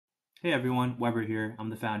Hey everyone, Weber here. I'm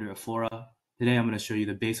the founder of FLORA. Today I'm going to show you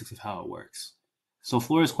the basics of how it works. So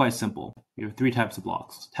FLORA is quite simple. You have three types of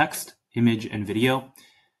blocks: text, image, and video.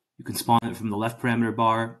 You can spawn it from the left parameter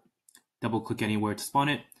bar, double click anywhere to spawn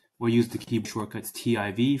it, or use the keyboard shortcuts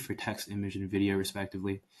TIV for text, image, and video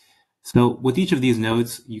respectively. So with each of these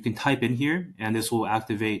nodes, you can type in here and this will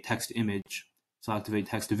activate text to image. This will activate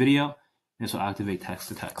text to video, and this will activate text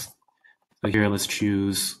to text. So here let's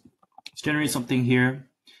generate something here.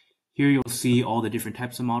 Here you'll see all the different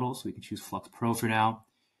types of models. We can choose Flux Pro for now.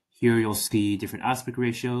 Here you'll see different aspect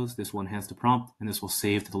ratios. This will enhance the prompt, and this will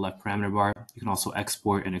save to the left parameter bar. You can also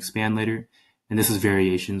export and expand later. And this is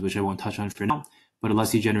variations, which I won't touch on for now, but it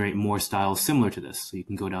lets you generate more styles similar to this. So you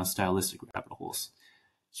can go down stylistic rabbit holes.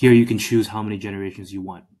 Here you can choose how many generations you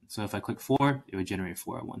want. So if I click 4, it would generate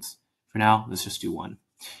 4 at once. For now, let's just do 1.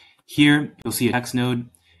 Here you'll see a text node.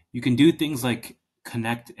 You can do things like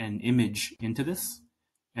connect an image into this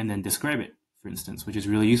and then describe it, for instance, which is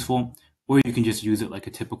really useful. Or you can just use it like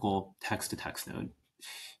a typical text-to-text node.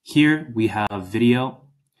 Here we have video.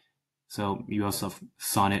 So you also have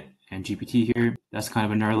Sonnet and GPT here. That's kind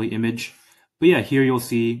of a gnarly image. But yeah, here you'll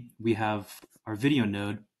see we have our video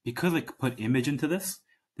node. Because I could put image into this,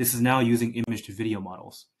 this is now using image to video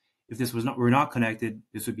models. If this were not connected,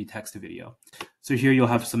 this would be text to video. So here you'll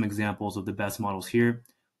have some examples of the best models here.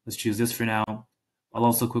 Let's choose this for now. I'll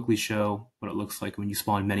also quickly show what it looks like when you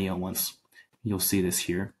spawn many at once. You'll see this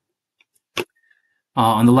here.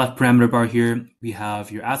 On the left parameter bar here, we have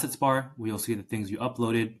your assets bar, where you'll see the things you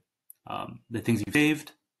uploaded, the things you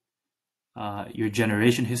saved, your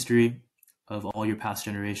generation history of all your past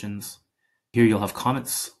generations. Here you'll have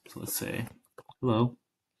comments. So let's say, hello.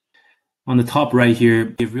 On the top right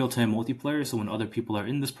here, you have real-time multiplayer. So when other people are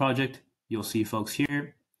in this project, you'll see folks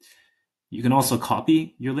here. You can also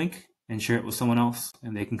copy your link and share it with someone else,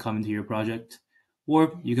 and they can come into your project.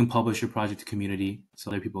 Or you can publish your project to community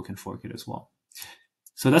so other people can fork it as well.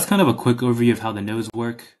 So that's kind of a quick overview of how the nodes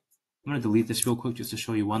work. I'm going to delete this real quick just to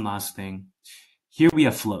show you one last thing. Here we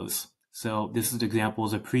have flows. So this is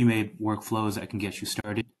examples of pre-made workflows that can get you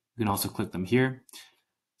started. You can also click them here.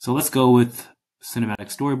 So let's go with cinematic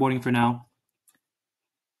storyboarding for now.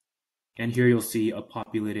 And here you'll see a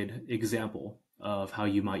populated example of how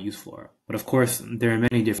you might use FLORA. But of course, there are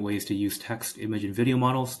many different ways to use text, image, and video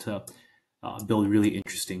models to build really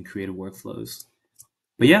interesting creative workflows.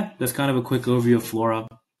 But yeah, that's kind of a quick overview of FLORA.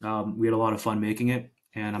 We had a lot of fun making it,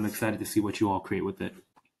 and I'm excited to see what you all create with it.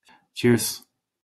 Cheers.